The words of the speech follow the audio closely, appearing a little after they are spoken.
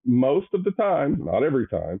most of the time, not every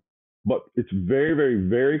time, but it's very, very,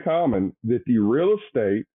 very common that the real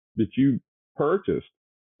estate that you purchased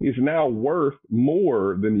is now worth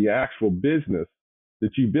more than the actual business that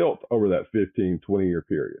you built over that 15, 20-year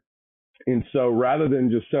period. And so rather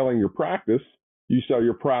than just selling your practice, you sell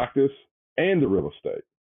your practice and the real estate,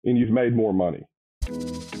 and you've made more money.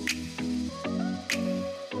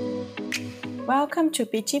 Welcome to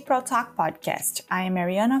PT Pro Talk podcast. I am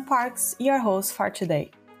Winston Parks, your host for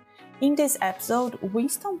today. In this episode,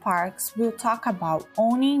 Winston Parks will talk about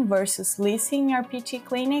owning versus leasing your PT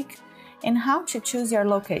clinic and how to choose your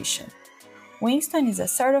location. Winston is a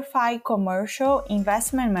certified commercial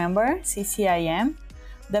investment member, CCIM,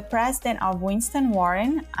 the president of Winston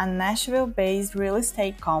Warren, a Nashville-based real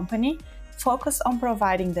estate company focused on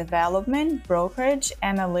providing development, brokerage,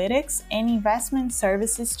 analytics, and investment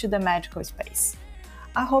services to the medical space.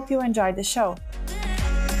 I hope you enjoyed the show.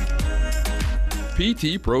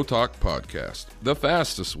 PT Pro Talk Podcast, the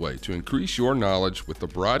fastest way to increase your knowledge with the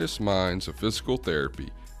brightest minds of physical therapy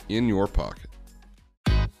in your pocket.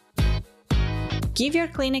 Give your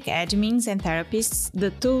clinic admins and therapists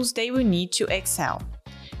the tools they will need to excel.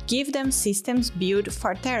 Give them systems built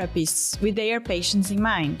for therapists with their patients in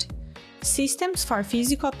mind. Systems for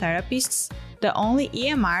physical therapists, the only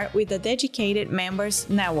EMR with a dedicated members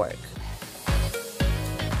network.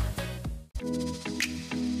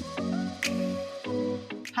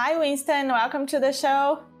 Hi, Winston. Welcome to the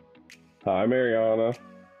show. Hi, Mariana.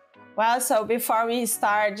 Well, so before we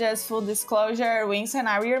start, just full disclosure, Winston and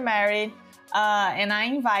I were married, and I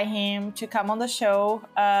invite him to come on the show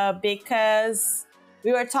because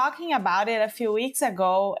we were talking about it a few weeks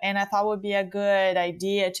ago, and I thought it would be a good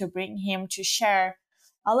idea to bring him to share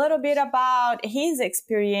a little bit about his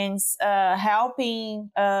experience helping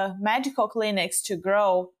medical clinics to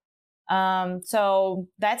grow. So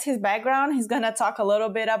that's his background. He's going to talk a little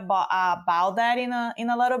bit about that in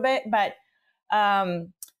a little bit, but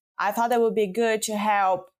I thought it would be good to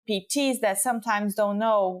help PTs that sometimes don't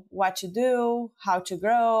know what to do, how to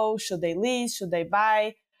grow, should they lease, should they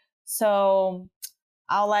buy. So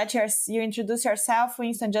I'll let you introduce yourself,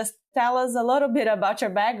 Winston. Just tell us a little bit about your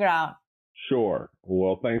background. Sure.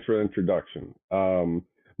 Well, thanks for the introduction.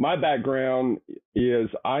 My background is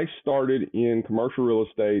I started in commercial real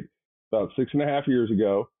estate about 6.5 years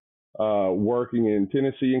ago, working in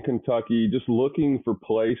Tennessee and Kentucky, just looking for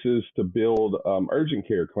places to build urgent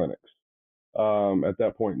care clinics at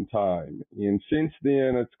that point in time. And since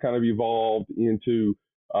then, it's kind of evolved into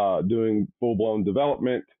doing full-blown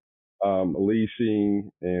development,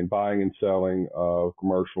 leasing, and buying and selling of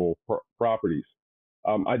commercial properties.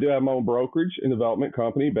 I do have my own brokerage and development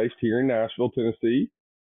company based here in Nashville, Tennessee.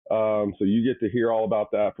 So you get to hear all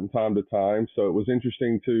about that from time to time. So it was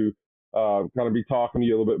interesting to kind of be talking to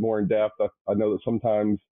you a little bit more in depth. I know that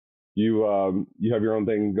sometimes you have your own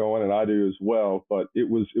thing going, and I do as well. But it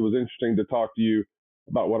was interesting to talk to you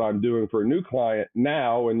about what I'm doing for a new client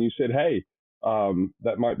now. And you said, hey,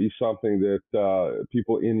 that might be something that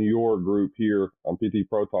people in your group here on PT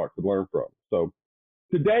Pro Talk could learn from. So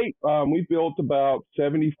to date, we've built about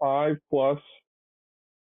 75 plus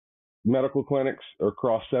medical clinics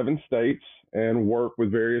across 7 states and work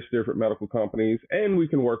with various different medical companies, and we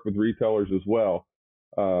can work with retailers as well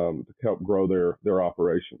to help grow their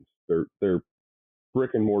operations, their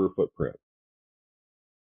brick and mortar footprint.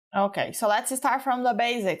 Okay, so let's start from the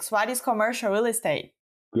basics. What is commercial real estate?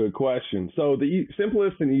 Good question. So the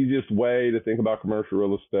simplest and easiest way to think about commercial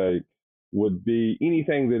real estate would be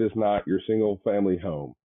anything that is not your single family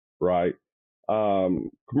home, right?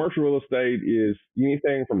 Commercial real estate is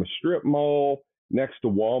anything from a strip mall next to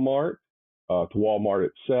Walmart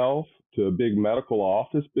itself, to a big medical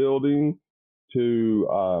office building,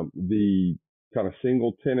 to the kind of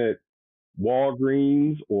single tenant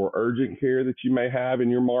Walgreens or urgent care that you may have in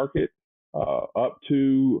your market, up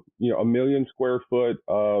to 1 million square foot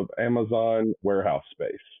of Amazon warehouse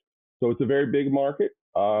space. So it's a very big market,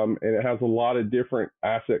 and it has a lot of different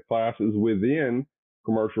asset classes within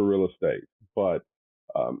commercial real estate. But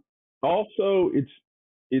also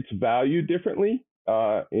it's valued differently,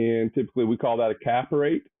 and typically we call that a cap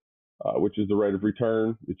rate, which is the rate of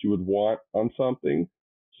return that you would want on something.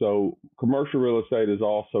 So commercial real estate is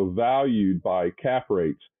also valued by cap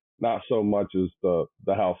rates, not so much as the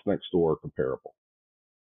house next door comparable.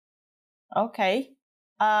 Okay.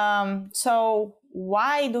 So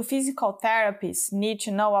why do physical therapists need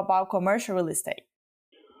to know about commercial real estate?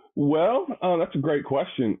 Well, that's a great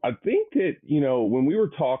question. I think that, when we were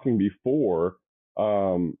talking before,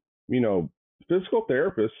 physical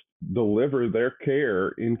therapists deliver their care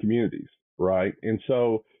in communities, right? And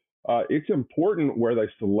so it's important where they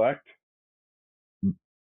select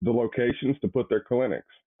the locations to put their clinics.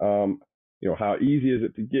 How easy is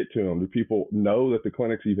it to get to them? Do people know that the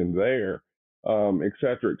clinic's even there? Et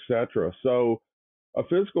cetera, et cetera. So a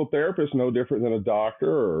physical therapist, no different than a doctor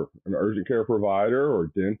or an urgent care provider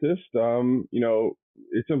or dentist,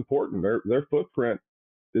 it's important. Their footprint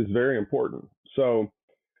is very important. So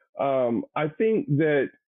I think that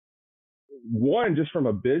one, just from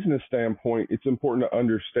a business standpoint, it's important to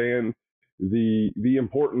understand the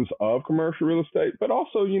importance of commercial real estate, but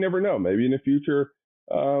also you never know. Maybe in the future,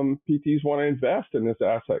 PTs want to invest in this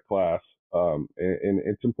asset class, and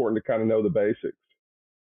it's important to kind of know the basics.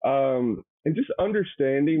 And just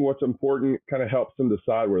understanding what's important kind of helps them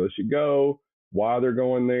decide where they should go, why they're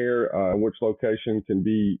going there, which location can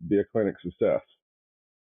be a clinic success.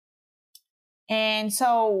 And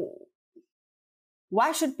so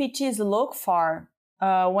what should PTs look for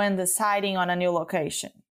when deciding on a new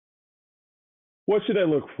location? What should I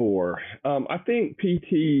look for? I think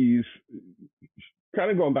PTs, kind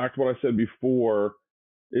of going back to what I said before,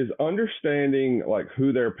 is understanding like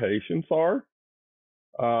who their patients are.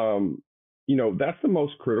 That's the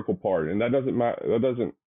most critical part, and that doesn't matter.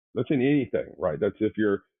 That's in anything, right? That's if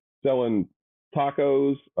you're selling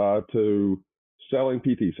tacos to selling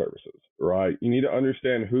PT services, right? You need to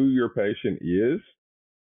understand who your patient is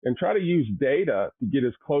and try to use data to get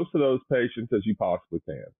as close to those patients as you possibly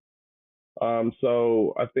can.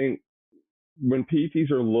 So I think when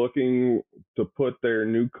PTs are looking to put their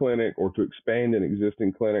new clinic or to expand an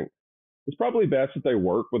existing clinic, it's probably best that they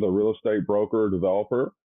work with a real estate broker or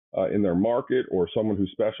developer in their market, or someone who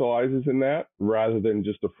specializes in that, rather than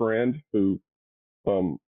just a friend who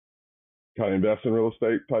kind of invests in real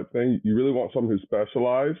estate type thing. You really want someone who's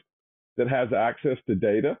specialized, that has access to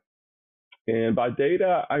data. And by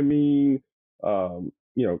data, I mean,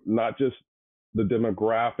 not just the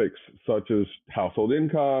demographics such as household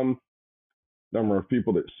income, number of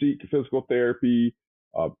people that seek physical therapy,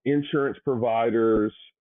 insurance providers,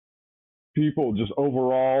 people just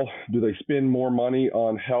overall, do they spend more money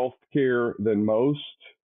on health care than most?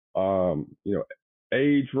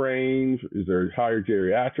 Age range, is there a higher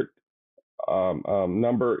geriatric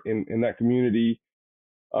number in that community,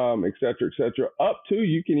 et cetera, up to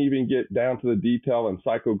you can even get down to the detail and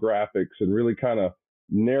psychographics and really kind of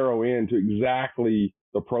narrow in to exactly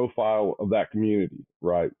the profile of that community,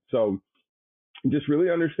 right? So just really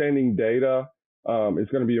understanding data is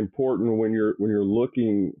going to be important when you're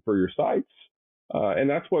looking for your sites, and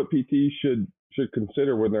that's what PTs should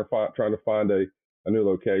consider when they're trying to find a new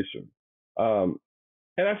location.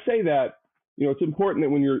 And I say that it's important that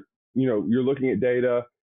when you're looking at data,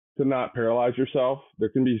 to not paralyze yourself. There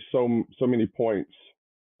can be so many points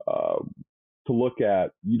to look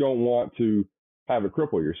at. You don't want to have it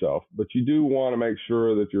cripple yourself, but you do want to make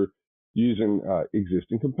sure that you're using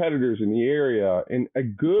existing competitors in the area. And a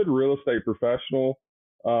good real estate professional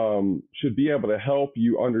should be able to help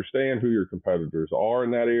you understand who your competitors are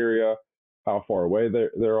in that area, how far away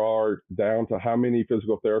there are, down to how many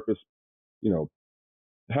physical therapists,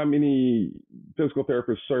 how many physical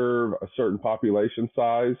therapists serve a certain population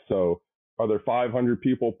size. So are there 500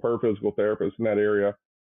 people per physical therapist in that area?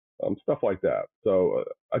 Stuff like that. So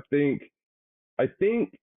I think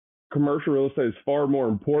commercial real estate is far more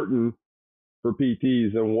important for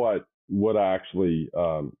PTs than what actually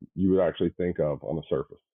you would actually think of on the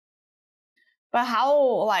surface. But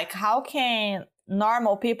how can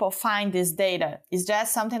normal people find this data? Is that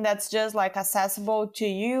something that's just like accessible to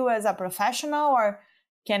you as a professional, or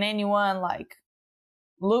can anyone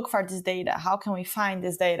look for this data? How can we find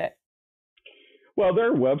this data? Well,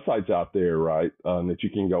 there are websites out there, right, that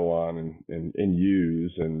you can go on and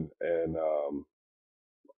use, and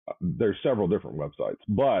there's several different websites.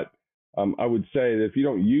 But I would say that if you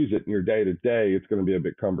don't use it in your day-to-day, it's going to be a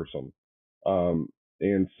bit cumbersome.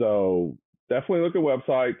 And so definitely look at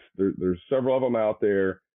websites. There's several of them out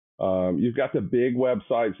there. You've got the big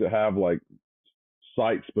websites that have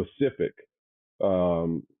site-specific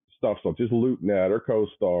stuff, such as LoopNet or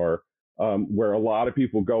CoStar, where a lot of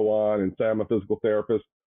people go on and say, I'm a physical therapist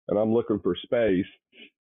and I'm looking for space.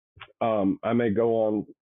 I may go on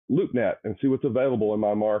LoopNet and see what's available in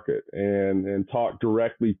my market and talk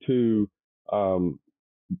directly to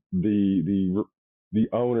the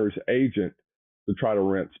owner's agent to try to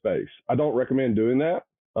rent space. I don't recommend doing that.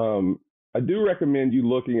 I do recommend you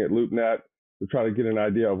looking at LoopNet to try to get an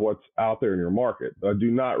idea of what's out there in your market. But I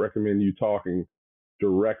do not recommend you talking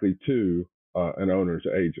directly to an owner's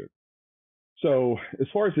agent. So as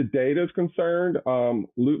far as the data is concerned,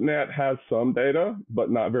 LoopNet has some data,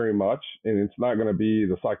 but not very much. And it's not going to be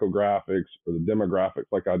the psychographics or the demographics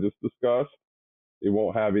like I just discussed. It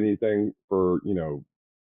won't have anything for,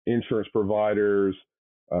 insurance providers,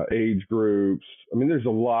 age groups. I mean, there's a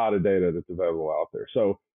lot of data that's available out there.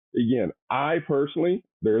 So again, I personally,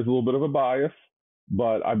 there is a little bit of a bias,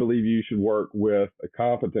 but I believe you should work with a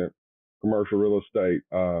competent commercial real estate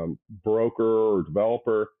broker or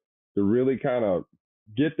developer to really kind of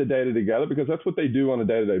get the data together, because that's what they do on a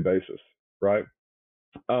day-to-day basis, right?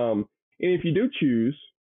 And if you do choose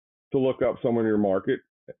to look up someone in your market,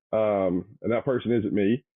 and that person isn't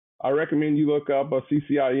me, I recommend you look up a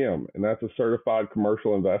CCIM, and that's a Certified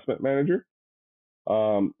Commercial Investment Manager.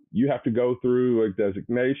 You have to go through a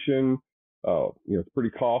designation. It's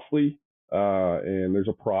pretty costly, and there's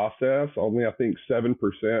a process. Only, I think, 7%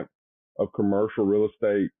 of commercial real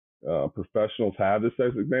estate professionals have this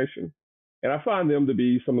designation. And I find them to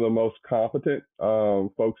be some of the most competent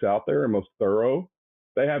folks out there and most thorough.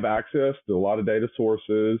 They have access to a lot of data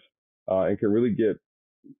sources and can really get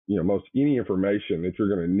most any information that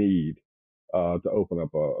you're going to need to open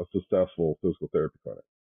up a successful physical therapy clinic.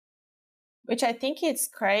 Which I think it's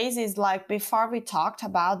crazy is like before we talked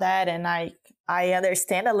about that, and I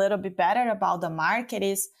understand a little bit better about the market,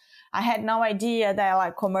 is I had no idea that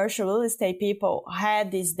like commercial real estate people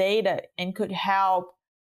had this data and could help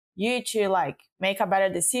you to like make a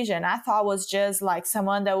better decision. I thought it was just like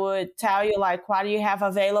someone that would tell you like what you have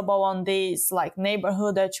available on this like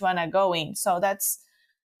neighborhood that you want to go in. So that's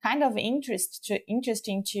kind of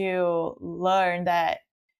interesting to learn that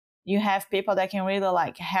you have people that can really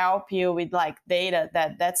like help you with like data.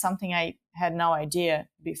 That's something I had no idea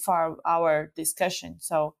before our discussion.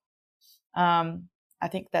 So I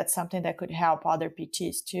think that's something that could help other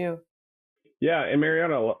PTs too. Yeah, and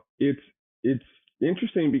Mariana, it's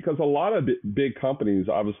interesting because a lot of big companies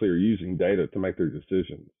obviously are using data to make their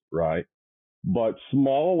decisions, right? But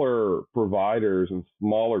smaller providers and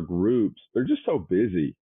smaller groups, they're just so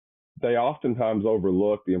busy. They oftentimes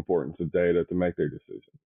overlook the importance of data to make their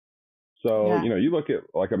decisions. So, you look at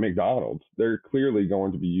like a McDonald's, they're clearly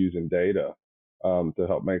going to be using data to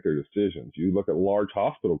help make their decisions. You look at large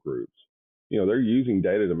hospital groups, they're using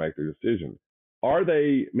data to make their decisions.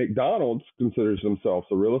 McDonald's considers themselves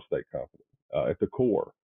a real estate company at the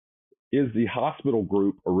core. Is the hospital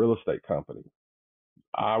group a real estate company?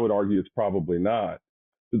 I would argue it's probably not.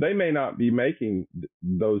 So they may not be making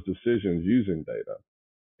those decisions using data.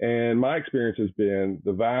 And my experience has been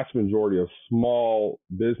the vast majority of small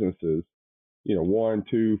businesses, 1,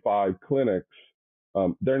 2, 5 clinics,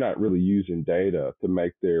 they're not really using data to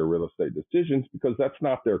make their real estate decisions because that's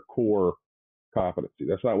not their core competency.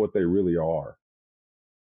 That's not what they really are.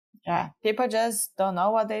 Yeah, people just don't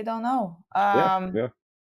know what they don't know. Yeah.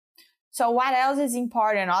 So what else is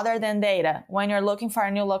important other than data when you're looking for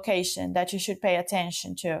a new location that you should pay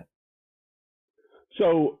attention to?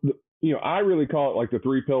 So, I really call it like the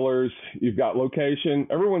 3 pillars. You've got location.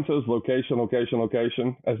 Everyone says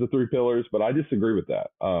location as the 3 pillars, but I disagree with that.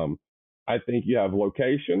 I think you have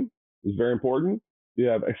location is very important. You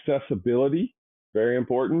have accessibility, very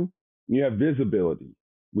important. And you have visibility,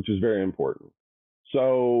 which is very important.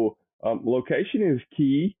 So location is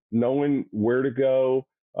key. Knowing where to go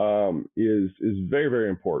is very, very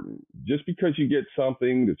important. Just because you get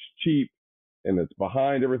something that's cheap and that's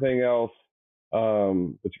behind everything else,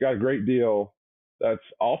 but you got a great deal, that's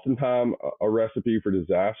oftentimes a recipe for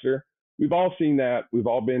disaster. We've all seen that. We've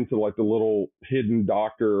all been to like the little hidden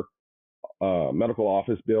doctor medical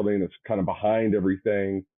office building that's kind of behind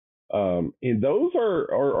everything. And those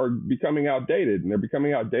are becoming outdated, and they're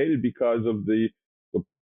becoming outdated because of the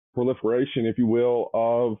proliferation, if you will,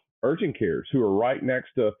 of urgent cares who are right next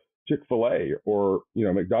to Chick-fil-A or,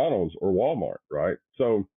 McDonald's or Walmart, right?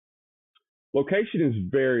 So location is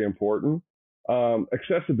very important.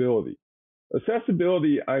 Accessibility,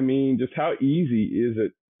 I mean, just how easy is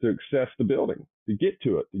it to access the building, to get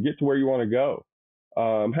to where you want to go?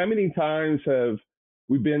 How many times have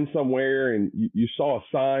we been somewhere and you saw a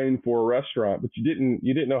sign for a restaurant, but you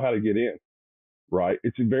didn't know how to get in, right?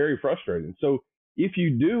 It's very frustrating. So if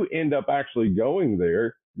you do end up actually going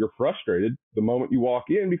there, you're frustrated the moment you walk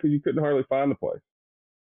in because you couldn't hardly find the place,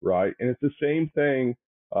 right? And it's the same thing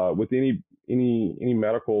with any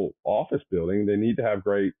medical office building. They need to have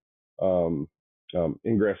great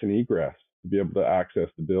ingress and egress to be able to access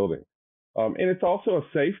the building. And it's also a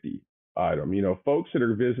safety item. Folks that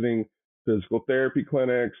are visiting physical therapy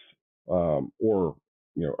clinics or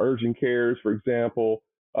urgent cares, for example,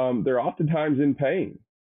 they're oftentimes in pain.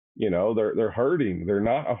 They're hurting. They're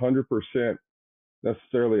not 100%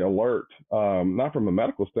 necessarily alert, not from a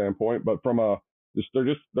medical standpoint, but from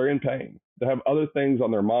they're in pain. They have other things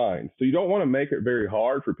on their mind. So you don't want to make it very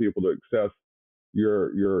hard for people to access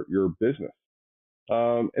your business.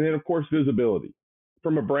 And then of course, visibility.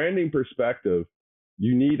 From a branding perspective,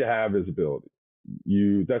 you need to have visibility.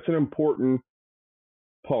 That's an important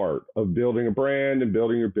part of building a brand and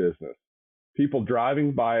building your business. People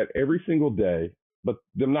driving by it every single day, but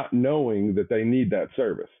them not knowing that they need that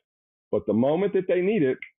service. But the moment that they need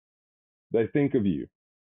it, they think of you.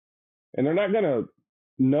 And they're not going to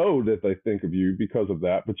know that they think of you because of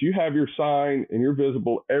that, but you have your sign and you're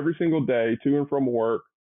visible every single day to and from work.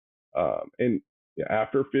 And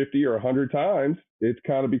after 50 or 100 times, it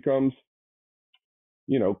kind of becomes,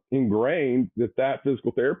 ingrained that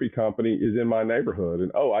physical therapy company is in my neighborhood.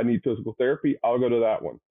 And, I need physical therapy, I'll go to that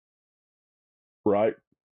one. Right?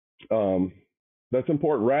 That's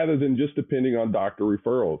important rather than just depending on doctor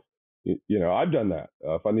referrals. I've done that.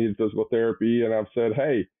 If I needed physical therapy and I've said,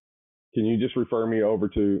 hey, can you just refer me over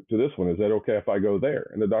to this one? Is that okay if I go there?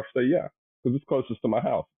 And the doctor say, yeah, because it's closest to my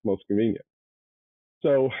house, most convenient.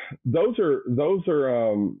 So those are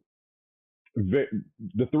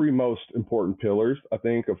the three most important pillars, I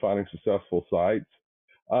think, of finding successful sites.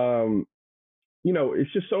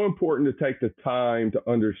 It's just so important to take the time to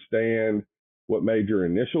understand what made your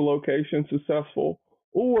initial location successful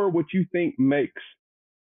or what you think makes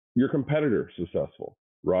your competitor successful,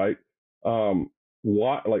 right?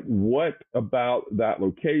 What about that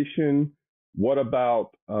location? What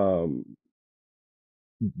about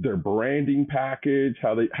their branding package?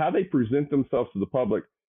 How they present themselves to the public?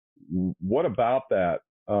 What about that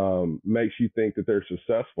makes you think that they're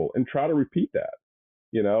successful? And try to repeat that.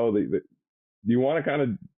 You want to kind of,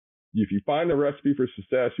 if you find the recipe for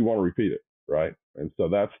success, you want to repeat it, right? And so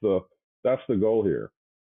that's the goal here.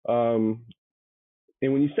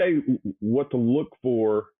 And when you say what to look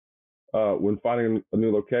for when finding a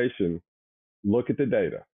new location, look at the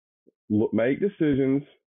data. Make decisions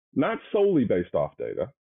not solely based off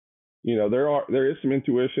data. There is some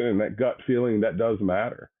intuition and that gut feeling that does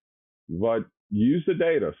matter, but use the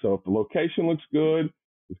data. So if the location looks good,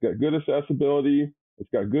 it's got good accessibility, it's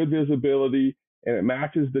got good visibility, and it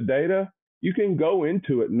matches the data, you can go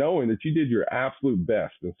into it knowing that you did your absolute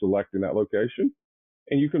best in selecting that location,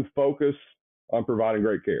 and you can focus on providing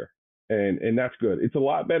great care. And that's good. It's a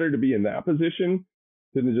lot better to be in that position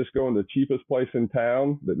than to just go in the cheapest place in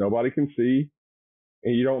town that nobody can see.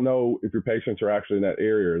 And you don't know if your patients are actually in that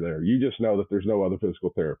area or there. You just know that there's no other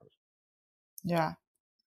physical therapist. Yeah.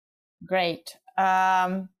 Great.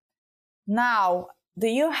 Now, do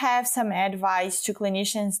you have some advice to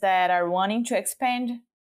clinicians that are wanting to expand?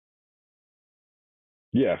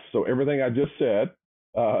 Yes. So everything I just said,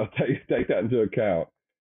 take that into account.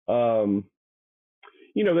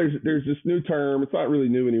 There's this new term. It's not really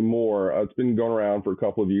new anymore. It's been going around for a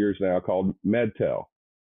couple of years now called MedTel.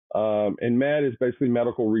 And med is basically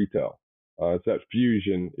medical retail. It's that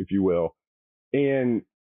fusion, if you will. And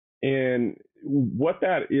what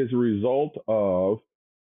that is a result of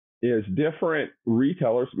is different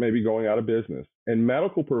retailers maybe going out of business and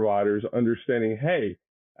medical providers understanding, hey,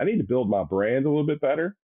 I need to build my brand a little bit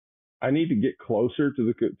better. I need to get closer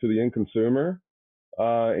to the end consumer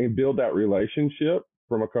and build that relationship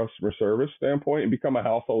from a customer service standpoint and become a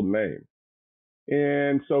household name.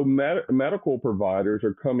 And so medical providers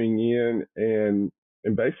are coming in and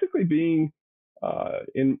basically being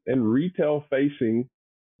in retail facing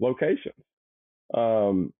locations.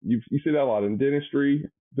 You see that a lot in dentistry.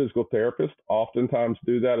 Physical therapists oftentimes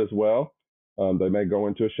do that as well. They may go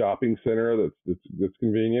into a shopping center that's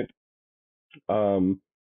convenient. And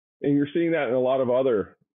you're seeing that in a lot of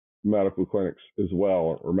other medical clinics as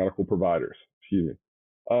well, or medical providers, excuse me.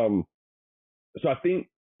 So I think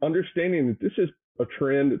understanding that this is a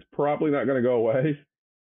trend that's probably not going to go away.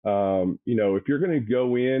 If you're going to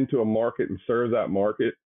go into a market and serve that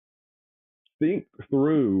market, think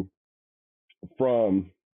through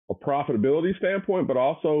from a profitability standpoint, but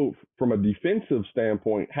also from a defensive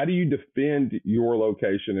standpoint. How do you defend your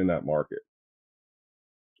location in that market?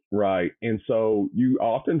 Right. And so you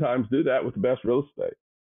oftentimes do that with the best real estate.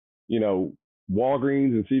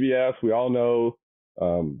 Walgreens and CVS, we all know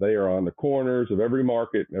they are on the corners of every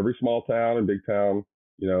market, every small town and big town,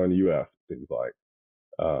 in the U.S., things like.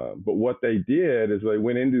 But what they did is they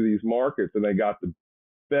went into these markets and they got the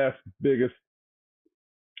best, biggest,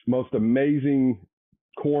 most amazing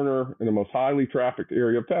corner in the most highly trafficked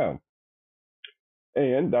area of town.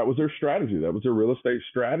 And that was their strategy. That was their real estate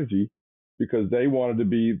strategy because they wanted to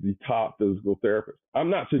be the top physical therapist. I'm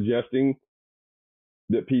not suggesting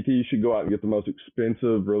that PT should go out and get the most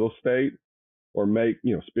expensive real estate or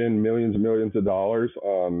spend millions and millions of dollars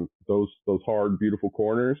on those hard, beautiful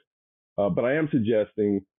corners. But I am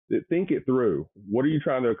suggesting that think it through. What are you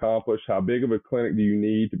trying to accomplish? How big of a clinic do you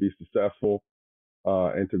need to be successful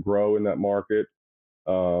and to grow in that market?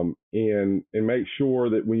 and make sure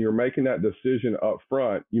that when you're making that decision up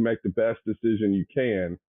front, you make the best decision you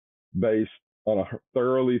can based on a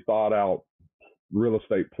thoroughly thought out real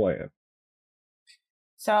estate plan.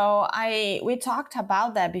 So we talked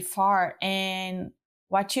about that before, and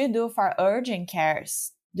what you do for urgent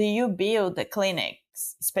cares, do you build the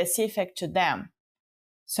clinics specific to them?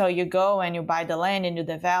 So you go and you buy the land and you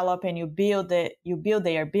develop and you build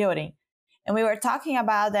their building. And we were talking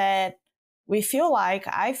about that. I feel like,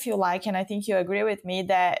 and I think you agree with me,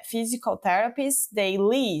 that physical therapists, they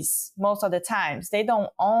lease most of the times. They don't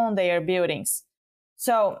own their buildings.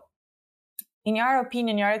 So in your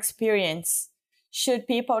opinion, your experience, should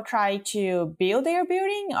people try to build their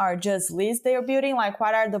building or just lease their building? Like,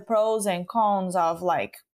 what are the pros and cons of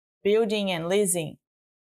like building and leasing?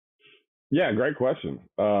 Yeah, great question.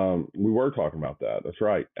 We were talking about that. That's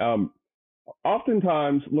right.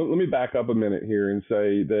 Oftentimes, let me back up a minute here and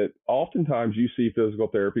say that oftentimes you see physical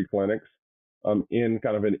therapy clinics in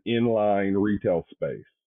kind of an inline retail space,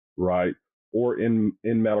 right? Or in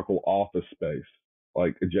medical office space,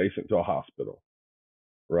 like adjacent to a hospital,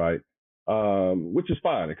 right? Which is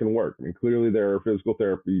fine. It can work. I mean, clearly there are physical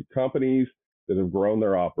therapy companies that have grown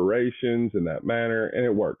their operations in that manner, and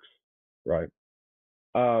it works, right?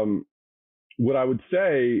 What I would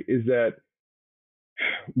say is that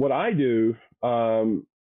what I do,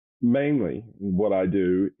 mainly what I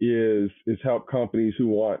do is help companies who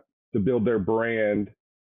want to build their brand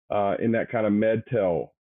in that kind of MedTel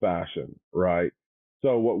fashion, right?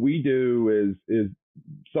 So what we do is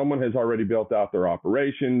someone has already built out their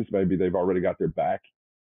operations. Maybe they've already got their back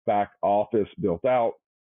office built out,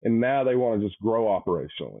 and now they want to just grow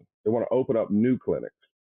operationally. They want to open up new clinics.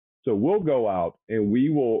 So we'll go out and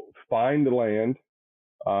we will find the land.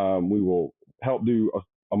 We will help do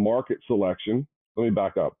a market selection. Let me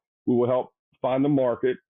back up. We will help find the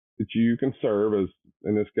market that you can serve as,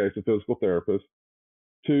 in this case, a physical therapist.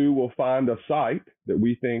 2, we'll find a site that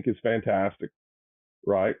we think is fantastic,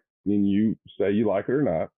 right? I mean, you say you like it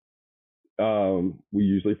or not. We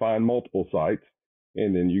usually find multiple sites,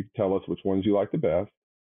 and then you tell us which ones you like the best.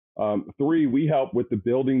 3, we help with the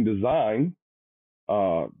building design.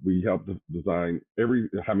 We help design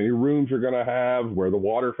how many rooms you're going to have, where the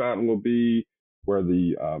water fountain will be, where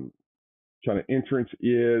the kind of entrance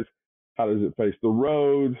is, how does it face the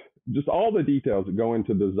road, just all the details that go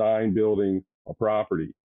into design building a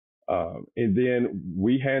property. And then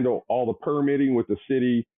we handle all the permitting with the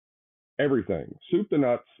city, everything, soup to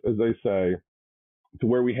nuts, as they say, to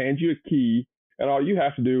where we hand you a key, and all you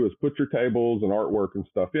have to do is put your tables and artwork and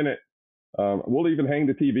stuff in it. We'll even hang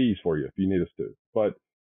the TVs for you if you need us to. But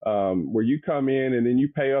where you come in and then you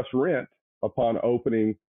pay us rent upon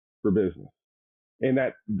opening for business. And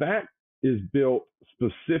that is built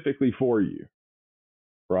specifically for you,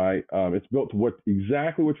 right? It's built to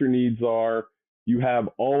exactly what your needs are. You have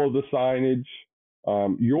all of the signage.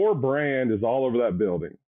 Your brand is all over that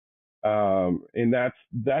building. And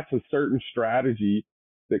that's a certain strategy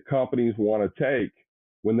that companies want to take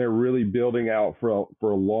when they're really building out for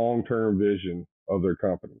a long-term vision of their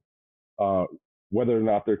company. Whether or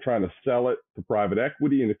not they're trying to sell it to private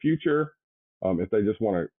equity in the future, if they just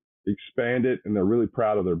want to expand it and they're really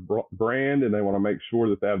proud of their brand and they want to make sure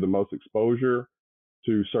that they have the most exposure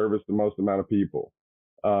to service the most amount of people.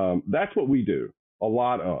 That's what we do a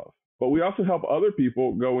lot of. But we also help other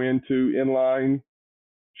people go into inline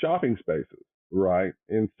shopping spaces, right?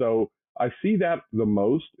 And so I see that the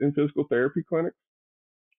most in physical therapy clinics.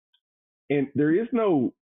 And there is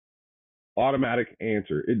no automatic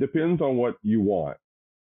answer. It depends on what you want.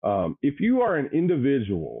 If you are an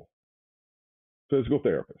individual physical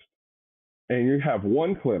therapist and you have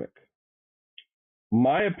one clinic,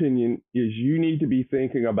 my opinion is you need to be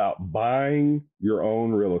thinking about buying your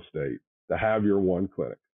own real estate to have your one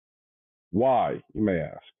clinic. Why, you may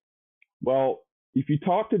ask? Well, if you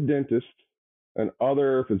talk to dentists and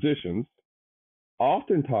other physicians,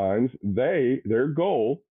 oftentimes their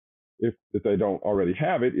goal, if they don't already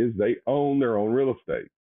have it, is they own their own real estate.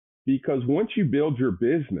 Because once you build your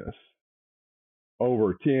business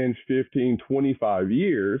over 10, 15, 25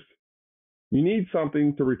 years, you need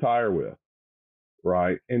something to retire with,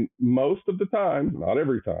 right? And most of the time, not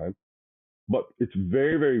every time, but it's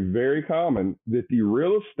very, very, very common that the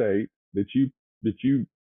real estate that you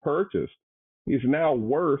purchased is now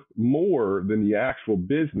worth more than the actual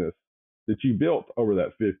business that you built over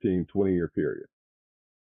that 15, 20-year period.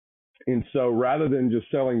 And so rather than just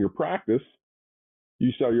selling your practice,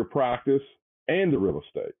 you sell your practice and the real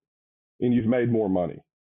estate, and you've made more money.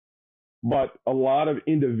 But a lot of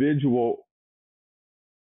individual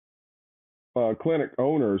clinic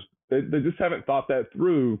owners, they just haven't thought that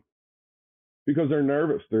through because they're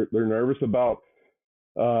nervous. They're nervous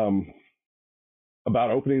um,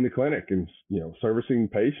 about opening the clinic and, servicing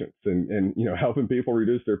patients and helping people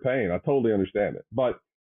reduce their pain. I totally understand it. But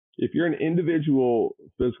if you're an individual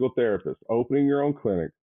physical therapist opening your own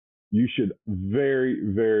clinic, you should very,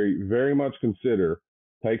 very, very much consider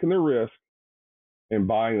taking the risk and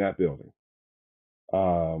buying that building,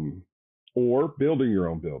 or building your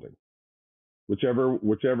own building,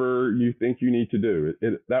 whichever you think you need to do.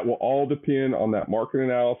 That will all depend on that market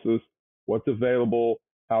analysis, what's available,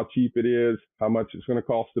 how cheap it is, how much it's going to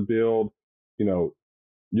cost to build.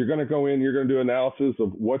 You're going to go in, you're going to do analysis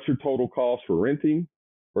of what's your total cost for renting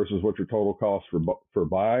versus what's your total cost for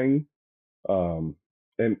buying.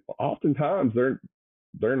 And oftentimes they're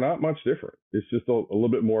not much different. It's just a little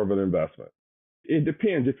bit more of an investment. It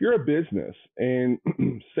depends. If you're a business and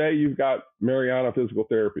say you've got Mariana Physical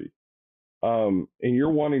Therapy, and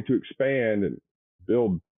you're wanting to expand and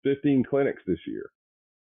build 15 clinics this year,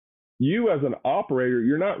 you as an operator,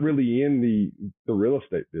 you're not really in the real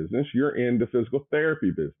estate business. You're in the physical therapy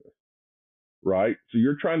business, right? So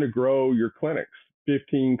you're trying to grow your clinics,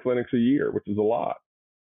 15 clinics a year, which is a lot.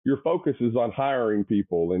 Your focus is on hiring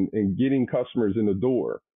people and getting customers in the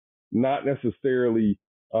door, not necessarily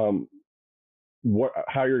how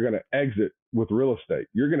you're going to exit with real estate.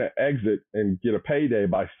 You're going to exit and get a payday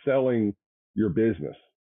by selling your business.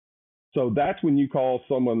 So that's when you call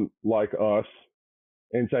someone like us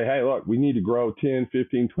and say, hey, look, we need to grow 10,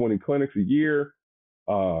 15, 20 clinics a year.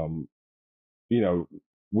 We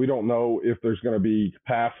don't know if there's going to be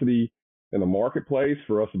capacity in the marketplace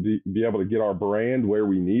for us to be able to get our brand where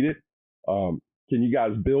we need it. Can you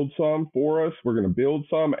guys build some for us? We're going to build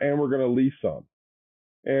some and we're going to lease some.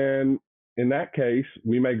 And in that case,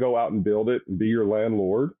 we may go out and build it and be your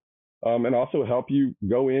landlord, and also help you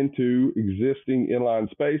go into existing inline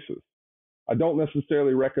spaces. I don't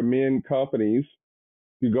necessarily recommend companies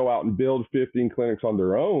to go out and build 15 clinics on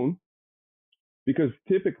their own, because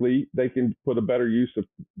typically they can put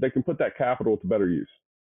that capital to better use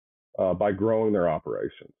by growing their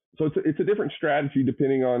operations. So it's a different strategy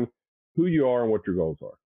depending on who you are and what your goals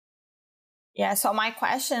are. Yeah, so my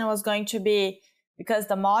question was going to be, because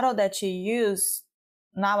the model that you use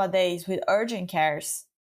nowadays with urgent cares,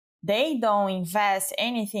 they don't invest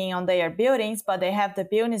anything on their buildings, but they have the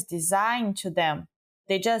buildings designed to them.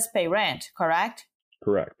 They just pay rent, correct?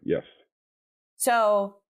 Correct, yes.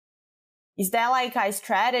 So is that like a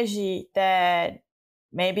strategy that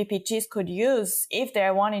maybe PTs could use if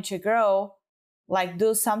they're wanting to grow, like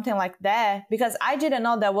do something like that? Because I didn't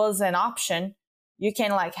know that was an option. You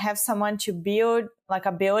can like have someone to build like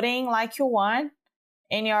a building like you want,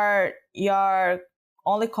 and your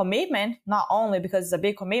only commitment, not only because it's a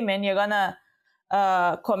big commitment, you're gonna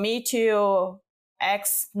commit to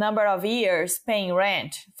X number of years paying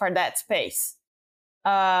rent for that space.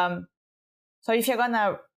 So if you're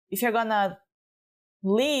gonna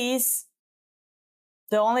lease,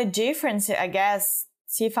 the only difference, I guess,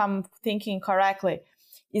 see if I'm thinking correctly,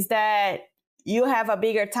 is that you have a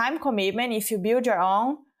bigger time commitment if you build your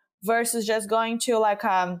own versus just going to like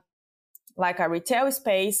a retail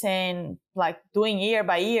space and like doing year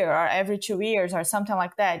by year or every 2 years or something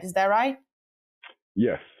like that. Is that right?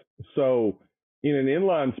 Yes. So in an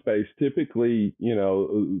inline space, typically,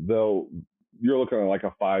 you're looking at like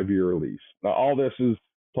a 5-year lease. Now, all this is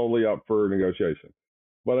totally up for negotiation,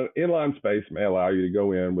 but an inline space may allow you to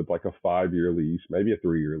go in with like a 5-year lease, maybe a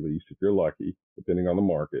 3-year lease if you're lucky, depending on the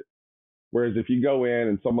market. Whereas if you go in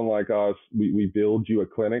and someone like us, we build you a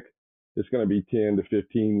clinic, it's going to be 10 to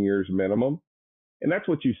 15 years minimum. And that's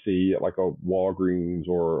what you see at like a Walgreens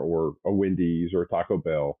or a Wendy's or a Taco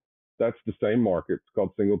Bell. That's the same market. It's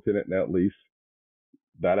called single tenant net lease,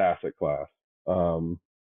 that asset class.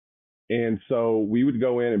 And so we would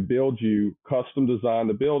go in and build you, custom design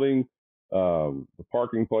the building, the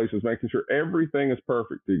parking places, making sure everything is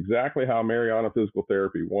perfect, exactly how Mariana Physical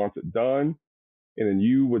Therapy wants it done. And then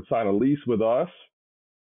you would sign a lease with us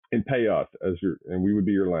and pay us and we would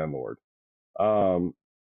be your landlord. The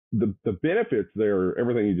benefits there are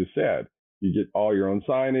everything you just said. You get all your own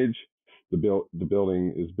signage. The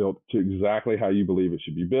building is built to exactly how you believe it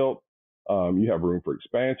should be built. You have room for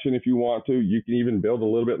expansion if you want to. You can even build a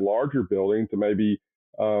little bit larger building to maybe,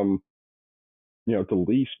 to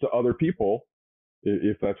lease to other people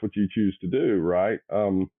if that's what you choose to do, right?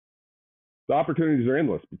 The opportunities are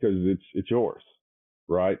endless because it's yours,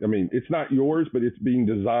 right? I mean, it's not yours, but it's being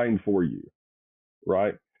designed for you,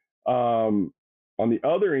 right? On the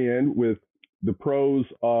other end, with the pros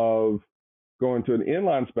of going to an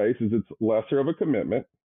inline space, is it's lesser of a commitment,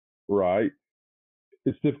 right?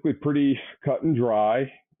 It's typically pretty cut and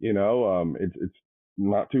dry. It's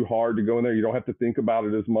not too hard to go in there. You don't have to think about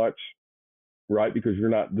it as much, right? Because you're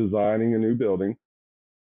not designing a new building.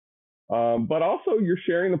 But also you're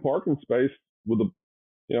sharing the parking space with a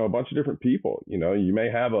bunch of different people. You may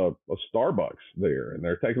have a Starbucks there and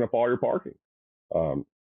they're taking up all your parking.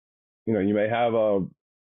 You may have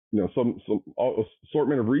some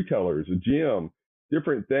assortment of retailers, a gym,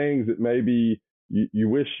 different things that maybe you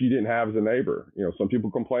wish you didn't have as a neighbor. Some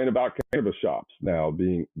people complain about cannabis shops now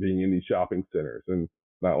being in these shopping centers and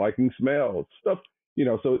not liking smells, stuff,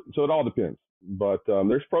 so it all depends. But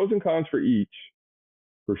there's pros and cons for each,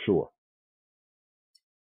 for sure.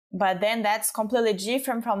 But then that's completely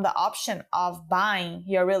different from the option of buying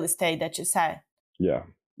your real estate that you said. Yeah.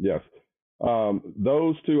 Yes.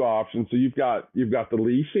 Those two options. So you've got the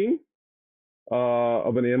leasing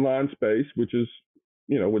of an inline space, which is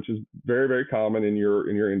very, very common in your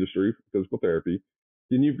industry, physical therapy.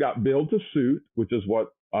 Then you've got build to suit, which is what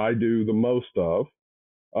I do the most of,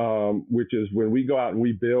 which is when we go out and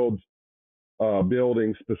we build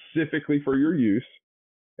buildings specifically for your use,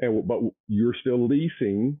 but you're still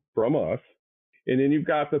leasing from us. And then you've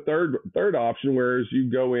got the third option, whereas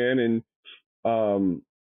you go in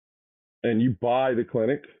and you buy the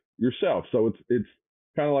clinic yourself. So it's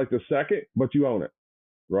kind of like the second, but you own it,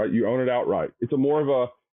 right? You own it outright. It's more of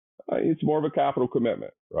a capital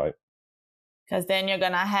commitment, right? Because then you're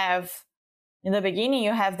gonna have, in the beginning,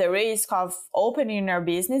 you have the risk of opening your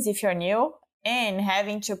business if you're new and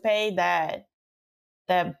having to pay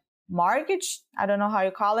the mortgage. I don't know how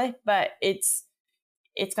you call it, but it's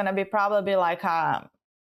gonna be probably like a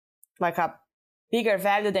bigger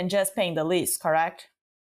value than just paying the lease, correct?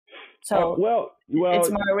 So well, it's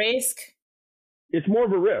more risk. It's more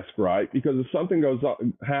of a risk, right? Because if something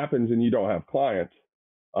happens and you don't have clients,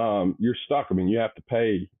 you're stuck. I mean, you have to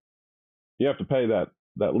pay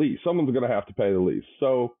that lease. Someone's going to have to pay the lease.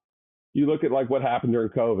 So you look at like what happened during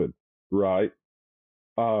COVID, right?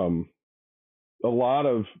 A lot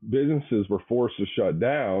of businesses were forced to shut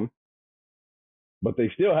down, but they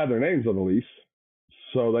still had their names on the lease.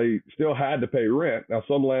 So they still had to pay rent. Now,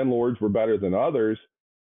 some landlords were better than others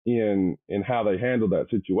in how they handled that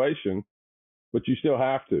situation, but you still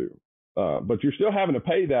have to. But you're still having to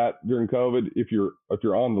pay that during COVID if you're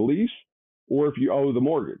on the lease or if you owe the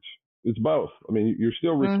mortgage. It's both. I mean, you're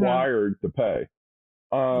still required to pay.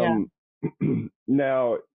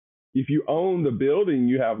 Now, if you own the building,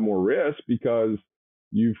 you have more risk because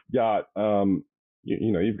you've got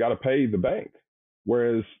you've got to pay the bank.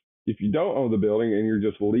 Whereas if you don't own the building and you're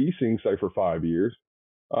just leasing, say for 5 years,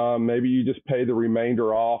 maybe you just pay the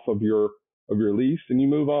remainder off of your lease and you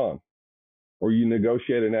move on, or you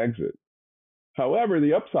negotiate an exit. However,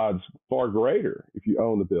 the upside's far greater if you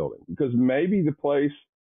own the building, because maybe the place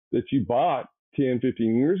that you bought 10,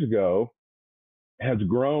 15 years ago has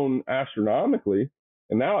grown astronomically,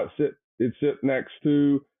 and now it's sit next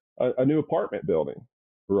to a new apartment building,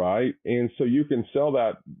 right? And so you can sell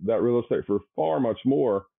that real estate for far much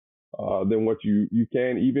more than what you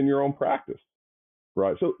can even your own practice,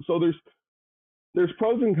 right? So there's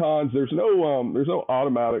pros and cons. There's no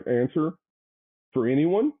automatic answer for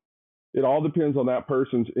anyone. It all depends on that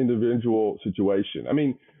person's individual situation. I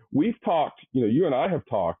mean, we've talked, you and I have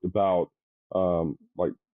talked about,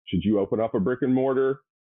 like, should you open up a brick and mortar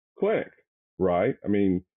clinic, right? I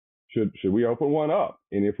mean, should we open one up?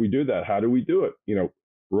 And if we do that, how do we do it?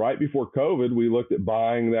 Right before COVID, we looked at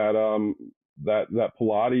buying that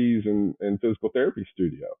Pilates and physical therapy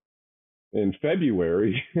studio. In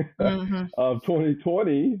February of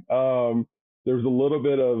 2020, there was a little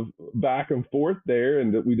bit of back and forth there,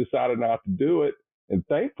 and that we decided not to do it. And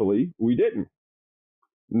thankfully, we didn't.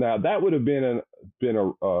 Now, that would have been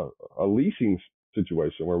a leasing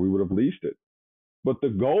situation where we would have leased it. But the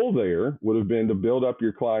goal there would have been to build up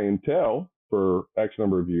your clientele for X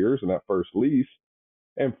number of years in that first lease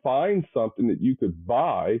and find something that you could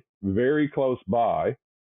buy very close by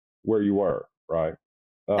where you were, right?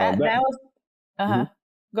 That was,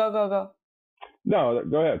 Go. No,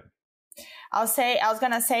 go ahead. I was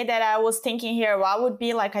going to say that I was thinking here, what would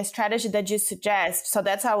be like a strategy that you suggest? So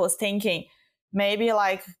that's what I was thinking. Maybe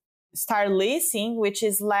like start leasing, which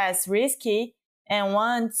is less risky. And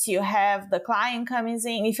once you have the client coming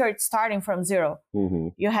in, if you're starting from zero,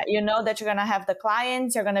 you know that you're going to have the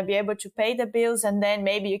clients, you're going to be able to pay the bills, and then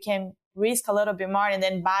maybe you can risk a little bit more and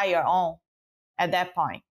then buy your own at that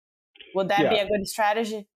point. Would that be a good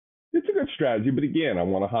strategy? It's a good strategy. But again, I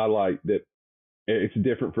want to highlight that it's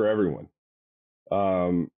different for everyone.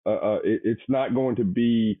 It's not going to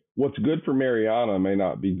be what's good for Mariana may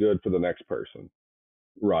not be good for the next person,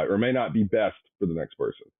 right? Or may not be best for the next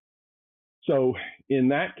person. So in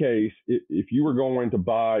that case, if you were going to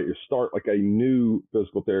buy or start like a new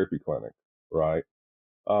physical therapy clinic, right,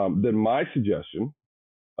 then my suggestion,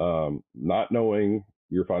 not knowing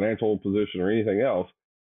your financial position or anything else,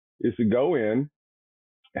 is to go in,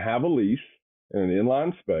 have a lease in an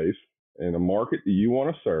inline space in a market that you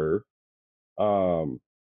want to serve.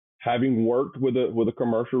 Having worked with a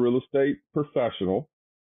commercial real estate professional,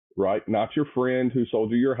 right? Not your friend who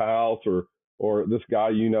sold you your house or this guy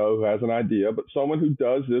you know who has an idea, but someone who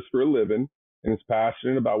does this for a living and is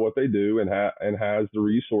passionate about what they do and has the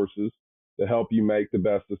resources to help you make the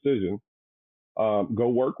best decision. Go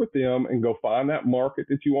work with them and go find that market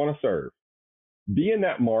that you want to serve. Be in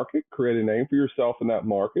that market, create a name for yourself in that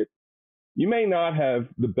market. You may not have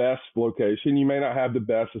the best location, you may not have the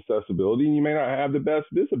best accessibility, and you may not have the best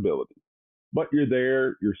visibility, but you're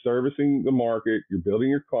there, you're servicing the market, you're building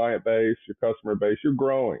your client base, your customer base, you're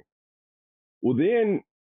growing. Well, then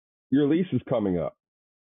your lease is coming up.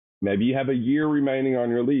 Maybe you have a year remaining on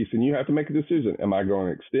your lease and you have to make a decision. Am I going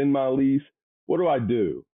to extend my lease? What do I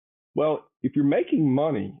do? Well, if you're making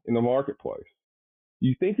money in the marketplace,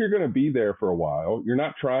 you think you're going to be there for a while, you're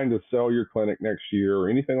not trying to sell your clinic next year or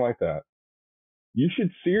anything like that, you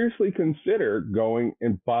should seriously consider going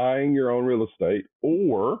and buying your own real estate.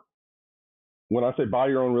 Or when I say buy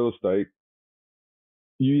your own real estate,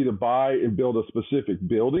 you either buy and build a specific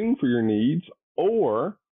building for your needs,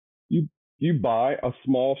 or you buy a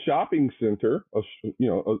small shopping center, a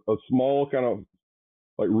small kind of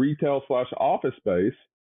like retail / office space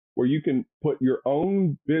where you can put your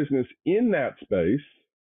own business in that space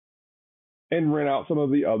and rent out some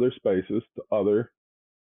of the other spaces to other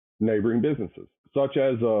neighboring businesses, such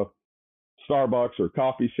as a Starbucks or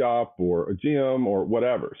coffee shop or a gym or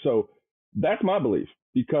whatever. So that's my belief,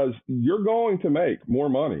 because you're going to make more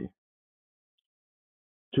money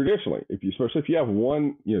traditionally, especially if you have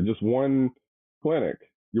just one clinic,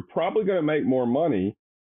 you're probably going to make more money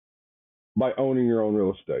by owning your own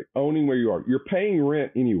real estate, owning where you are. You're paying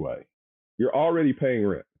rent anyway. You're already paying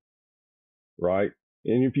rent, right?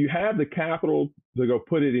 And if you have the capital to go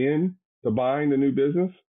put it in to buying the new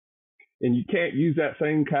business, and you can't use that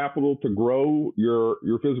same capital to grow your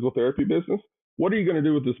physical therapy business, what are you going to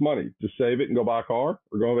do with this money? Just save it and go buy a car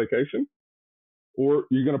or go on vacation? Or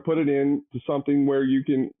you're going to put it into something where you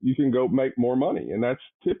can go make more money. And that's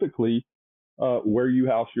typically where you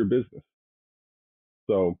house your business.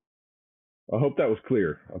 So I hope that was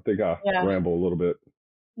clear. I think I ramble a little bit.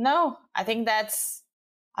 No, I think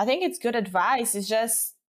it's good advice. It's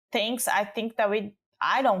just things I think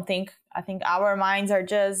our minds are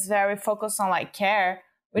just very focused on like care.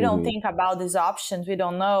 We don't think about these options. We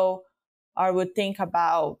don't know, or would think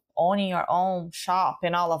about owning your own shop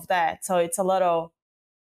and all of that. So it's a little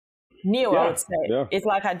new, I would say. Yeah. It's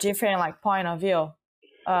like a different like point of view.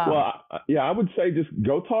 I would say just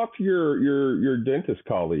go talk to your dentist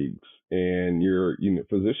colleagues and your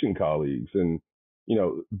physician colleagues, and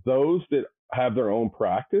those that have their own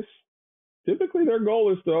practice. Typically, their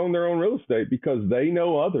goal is to own their own real estate because they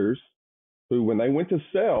know others who, when they went to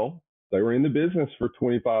sell, they were in the business for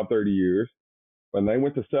 25, 30 years. When they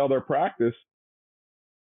went to sell their practice,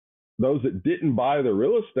 those that didn't buy the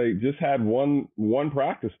real estate just had one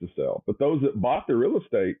practice to sell. But those that bought the real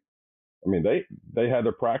estate, I mean, they had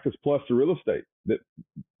their practice plus the real estate that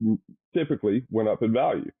typically went up in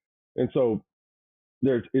value. And so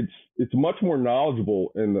it's much more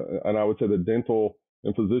knowledgeable and I would say the dental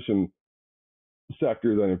and physician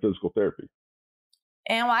sector than in physical therapy.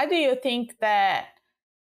 And why do you think that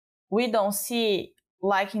we don't see,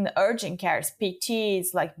 like in the urgent cares,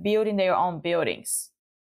 PTs like building their own buildings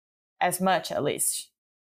as much, at least?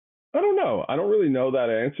 I don't know. I don't really know that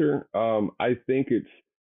answer. I think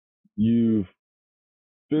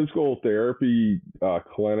physical therapy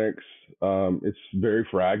clinics, it's very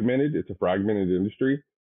fragmented. It's a fragmented industry,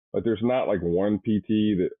 but there's not like one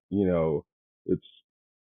PT that,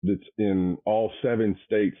 that's in all 7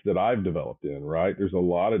 states that I've developed in, right? There's a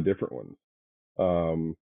lot of different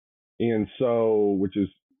ones. And so, which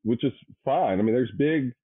is fine. I mean, there's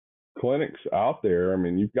big clinics out there. I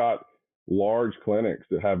mean, you've got large clinics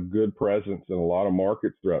that have good presence in a lot of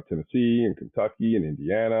markets throughout Tennessee and Kentucky and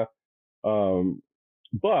Indiana.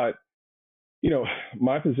 But,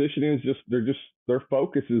 my position is their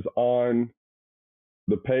focus is on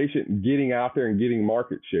the patient getting out there and getting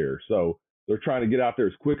market share. So they're trying to get out there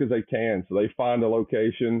as quick as they can. So they find a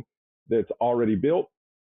location that's already built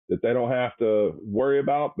that they don't have to worry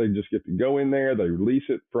about. They just get to go in there. They lease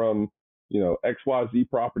it from, XYZ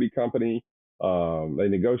property company. They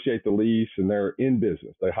negotiate the lease and they're in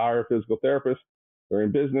business. They hire a physical therapist. They're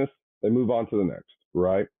in business. They move on to the next,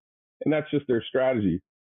 right? And that's just their strategy.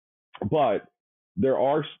 But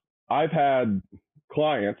I've had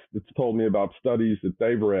clients that's told me about studies that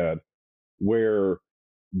they've read where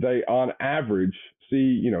they, on average,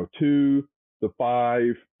 see, 2 to 5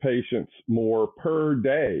 patients more per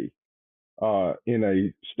day in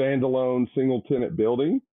a standalone single tenant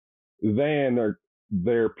building than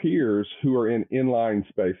their peers who are in inline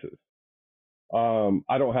spaces.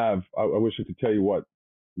 I don't have. I wish I could tell you what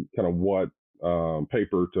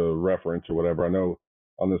paper to reference or whatever. I know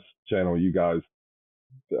on this channel you guys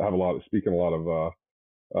have speaking a lot of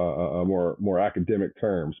more academic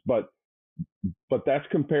terms, but that's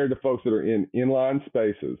compared to folks that are in inline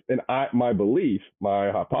spaces. And my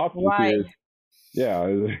hypothesis Why? is,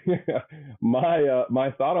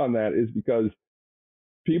 my thought on that is because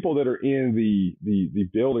people that are in the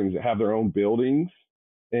buildings that have their own buildings,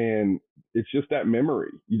 and it's just that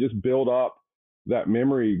memory. You just build up that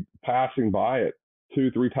memory passing by it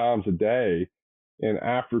 2-3 times a day. And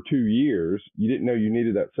after 2 years, you didn't know you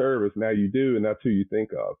needed that service. Now you do, and that's who you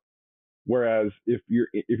think of. Whereas if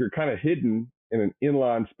you're kind of hidden in an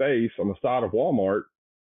inline space on the side of Walmart,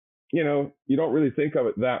 you don't really think of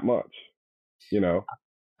it that much,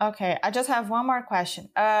 Okay, I just have one more question.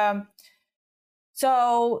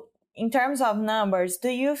 So in terms of numbers, do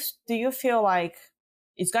you feel like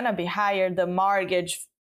it's gonna be higher, the mortgage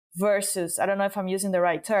versus, I don't know if I'm using the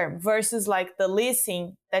right term, versus like the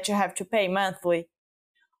leasing that you have to pay monthly?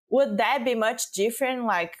 Would that be much different,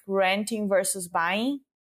 like renting versus buying?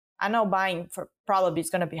 I know buying for probably is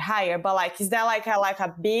gonna be higher, but like, is there like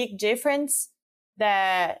a big difference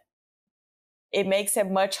that it makes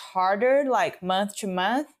it much harder, like month to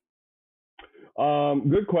month?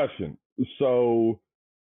 Good question. So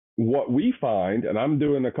what we find, and I'm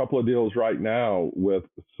doing a couple of deals right now with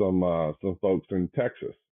some folks in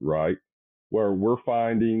Texas, right, where we're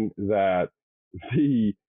finding that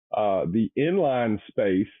the inline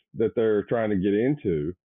space that they're trying to get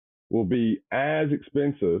into will be as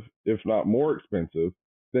expensive, if not more expensive,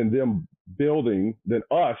 than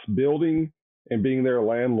us building and being their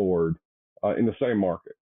landlord in the same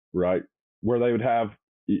market, right, where they would have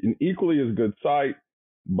an equally as good site,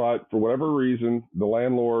 but for whatever reason, the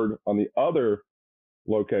landlord on the other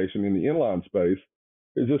location in the inline space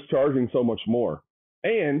is just charging so much more.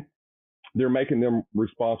 And they're making them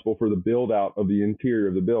responsible for the build out of the interior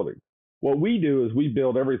of the building. What we do is we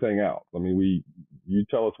build everything out. I mean, you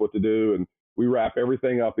tell us what to do and we wrap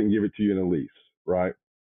everything up and give it to you in a lease, right?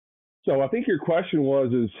 So I think your question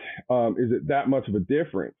is it that much of a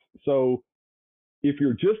difference? So if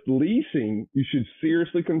you're just leasing, you should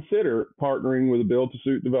seriously consider partnering with a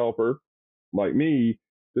build-to-suit developer like me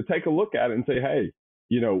to take a look at it and say, hey,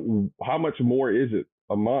 how much more is it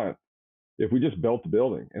a month if we just built the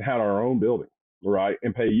building and had our own building, right,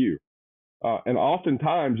 and pay you? And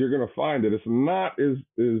oftentimes you're going to find that it's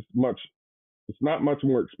not much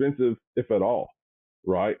more expensive, if at all,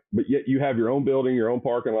 right? But yet you have your own building, your own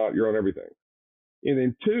parking lot, your own everything. And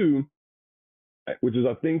then 2, which is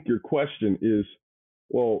I think your question is,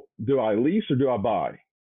 well, do I lease or do I buy,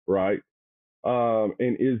 right?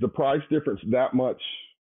 And is the price difference that much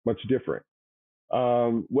different?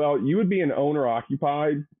 Well, you would be an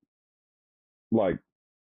owner-occupied like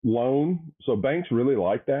loan, so banks really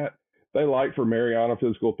like that. They like for Mariana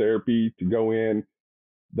Physical Therapy to go in.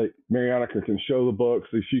 Mariana can show the books,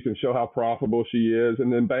 so she can show how profitable she is,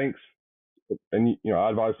 and then banks. And I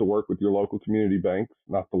advise to work with your local community banks,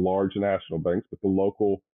 not the large national banks, but the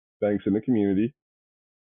local banks in the community,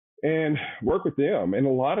 and work with them. And a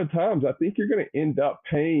lot of times, I think you're going to end up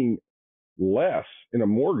paying less in a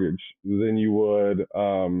mortgage than you would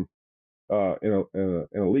in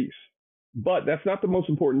a lease. But that's not the most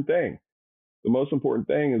important thing. The most important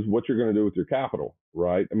thing is what you're going to do with your capital,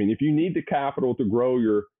 right? I mean, if you need the capital to grow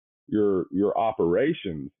your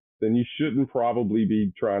operations, then you shouldn't probably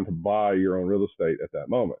be trying to buy your own real estate at that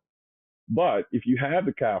moment. But if you have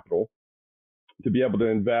the capital to be able to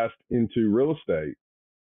invest into real estate,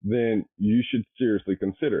 then you should seriously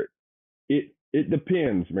consider it. It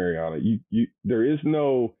depends, Mariana. There is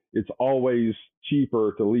no, it's always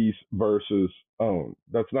cheaper to lease versus own.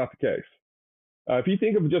 That's not the case. If you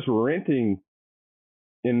think of just renting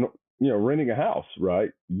renting a house, right?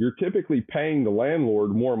 You're typically paying the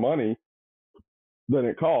landlord more money than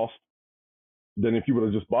it costs than if you would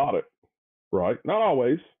have just bought it, right? Not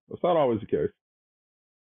always. That's not always the case,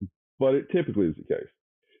 but it typically is the case.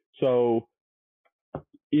 So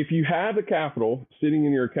if you have the capital sitting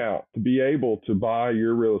in your account to be able to buy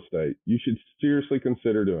your real estate, you should seriously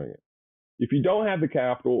consider doing it. If you don't have the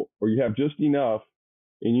capital or you have just enough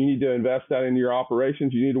and you need to invest that into your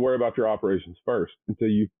operations, you need to worry about your operations first until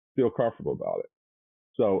you feel comfortable about it.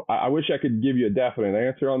 So I wish I could give you a definite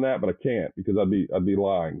answer on that, but I can't because I'd be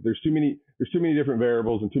lying. There's too many different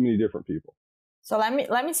variables and too many different people. So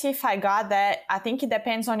let me see if I got that. I think it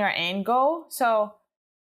depends on your end goal. So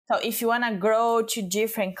if you want to grow to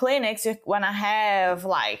different clinics, you want to have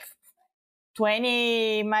like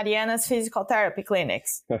 20 Mariana's physical therapy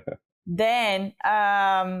clinics, then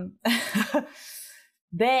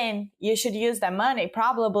then you should use that money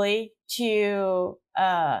probably to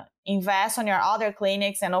invest on your other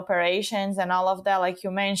clinics and operations and all of that, like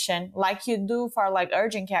you mentioned, like you do for like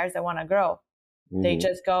urgent cares that want to grow. Mm-hmm. They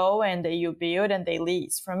just go and you build and they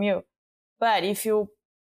lease from you. But if you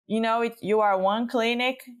are one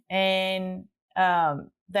clinic and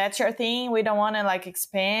that's your thing, we don't want to like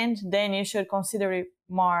expand, then you should consider it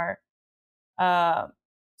more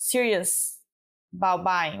serious about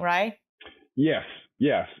buying, right? Yes.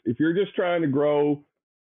 If you're just trying to grow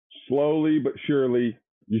slowly but surely,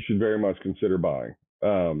 you should very much consider buying.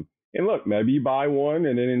 And look, maybe you buy one,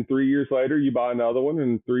 and then in 3 years later, you buy another one,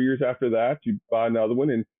 and 3 years after that, you buy another one,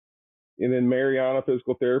 and then Mariana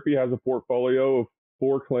Physical Therapy has a portfolio of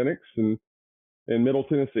 4 clinics in Middle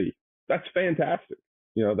Tennessee. That's fantastic.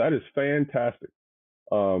 That is fantastic.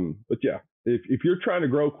 But yeah, if you're trying to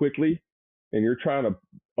grow quickly and you're trying to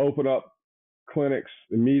open up clinics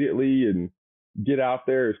immediately and get out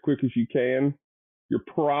there as quick as you can, you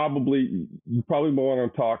probably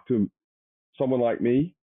want to talk to someone like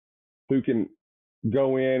me who can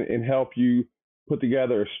go in and help you put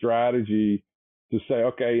together a strategy to say,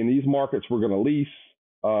 okay, in these markets, we're going to lease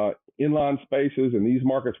inline spaces. In these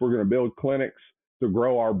markets, we're going to build clinics to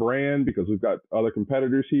grow our brand because we've got other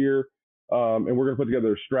competitors here. And we're going to put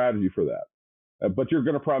together a strategy for that. But you're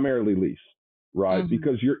going to primarily lease, right? Mm-hmm.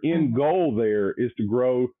 Because your end goal there is to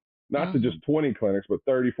grow not to just 20 clinics, but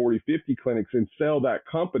 30, 40, 50 clinics and sell that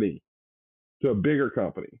company to a bigger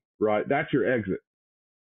company, right? That's your exit.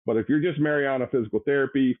 But if you're just Mariana Physical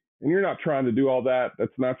Therapy and you're not trying to do all that,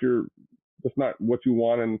 that's not what you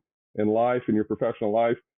want in life, in your professional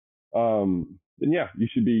life, then yeah, you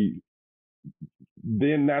should be,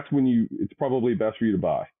 then that's when it's probably best for you to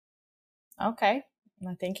buy. Okay.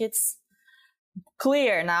 I think it's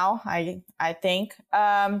clear now, I think. So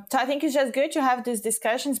I think it's just good to have these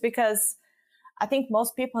discussions because I think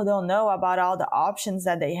most people don't know about all the options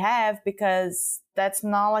that they have because that's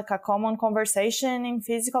not like a common conversation in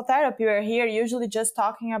physical therapy. We're here usually just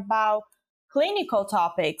talking about clinical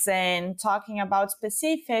topics and talking about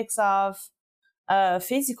specifics of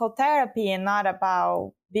physical therapy and not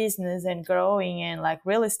about business and growing and like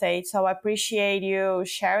real estate. So I appreciate you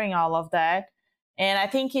sharing all of that. And I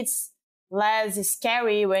think it's less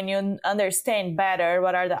scary when you understand better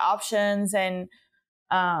what are the options and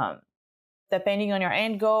depending on your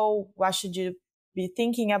end goal, what should you be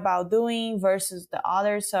thinking about doing versus the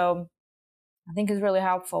other. So I think it's really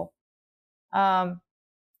helpful.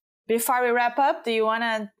 Before we wrap up, do you want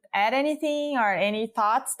to add anything or any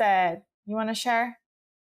thoughts that you want to share?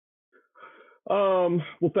 Well,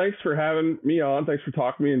 thanks for having me on. Thanks for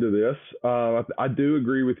talking me into this. I do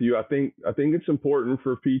agree with you. I think it's important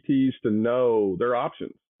for PTs to know their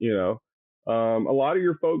options. A lot of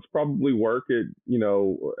your folks probably work at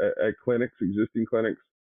clinics, existing clinics,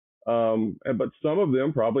 but some of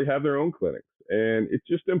them probably have their own clinics, and it's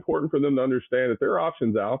just important for them to understand that there are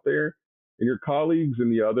options out there, and your colleagues in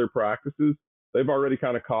the other practices, they've already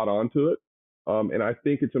kind of caught on to it. And I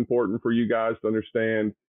think it's important for you guys to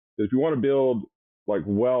understand that if you want to build like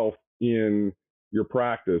wealth in your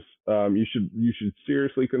practice, you should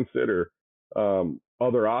seriously consider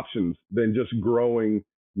other options than just growing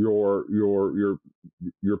your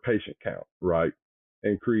patient count, right?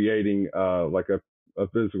 And creating like a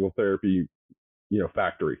physical therapy,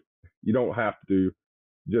 factory. You don't have to do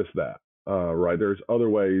just that, right? There's other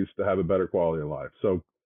ways to have a better quality of life. So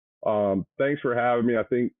thanks for having me. I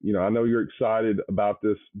think, I know you're excited about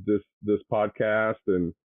this podcast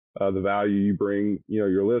and the value you bring,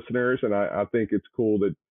 your listeners. And I think it's cool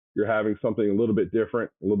that you're having something a little bit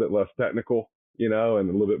different, a little bit less technical, and a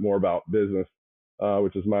little bit more about business,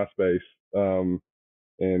 which is my space. And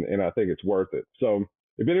I think it's worth it. So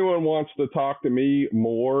if anyone wants to talk to me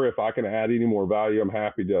more, if I can add any more value, I'm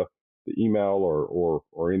happy to email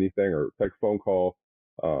or anything or take a phone call.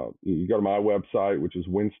 You go to my website, which is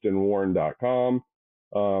winstonwarren.com.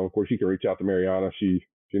 Of course, you can reach out to Mariana. She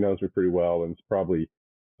knows me pretty well, and it's probably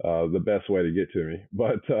the best way to get to me.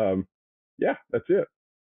 But yeah, that's it.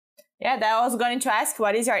 Yeah, that I was going to ask,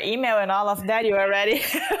 what is your email and all of that? You already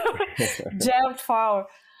jumped forward.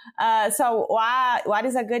 So what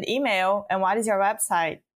is a good email and what is your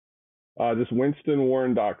website? Just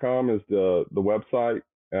winstonwarren.com is the website.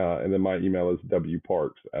 And then my email is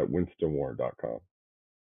wparks@winstonwarren.com.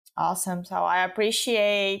 Awesome. So I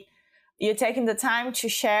appreciate you taking the time to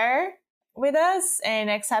share with us and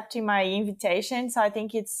accepting my invitation. So I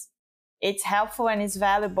think it's helpful and it's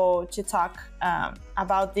valuable to talk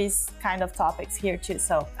about these kind of topics here too.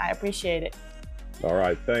 So I appreciate it. All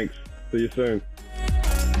right. Thanks. See you soon.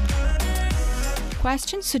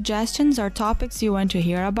 Questions, suggestions, or topics you want to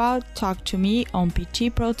hear about, talk to me on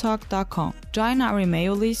ptprotalk.com. Join our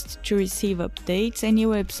email list to receive updates and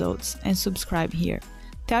new episodes, and subscribe here.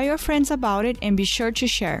 Tell your friends about it and be sure to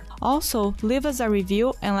share. Also, leave us a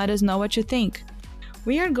review and let us know what you think.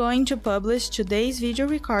 We are going to publish today's video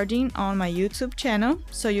recording on my YouTube channel,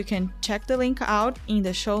 so you can check the link out in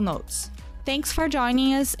the show notes. Thanks for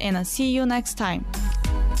joining us, and I'll see you next time.